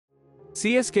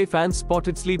CSK fans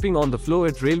spotted sleeping on the floor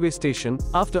at railway station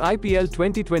after IPL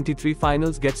 2023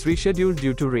 finals gets rescheduled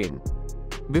due to rain.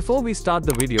 Before we start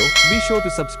the video, be sure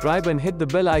to subscribe and hit the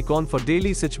bell icon for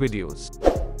daily such videos.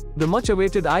 The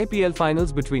much-awaited IPL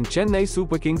finals between Chennai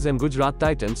Super Kings and Gujarat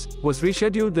Titans was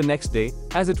rescheduled the next day,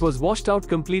 as it was washed out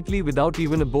completely without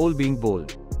even a ball being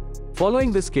bowled.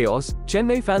 Following this chaos,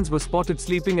 Chennai fans were spotted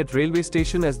sleeping at railway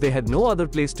station as they had no other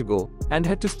place to go and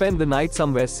had to spend the night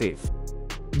somewhere safe.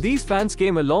 These fans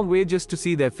came a long way just to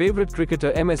see their favorite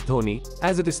cricketer MS Dhoni,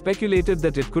 as it is speculated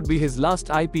that it could be his last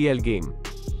IPL game.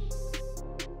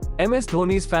 MS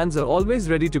Dhoni's fans are always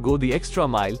ready to go the extra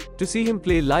mile to see him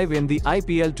play live in the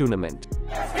IPL tournament.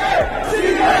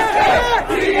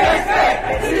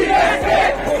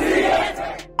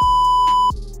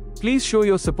 Please show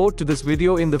your support to this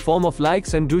video in the form of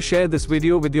likes and do share this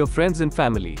video with your friends and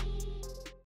family.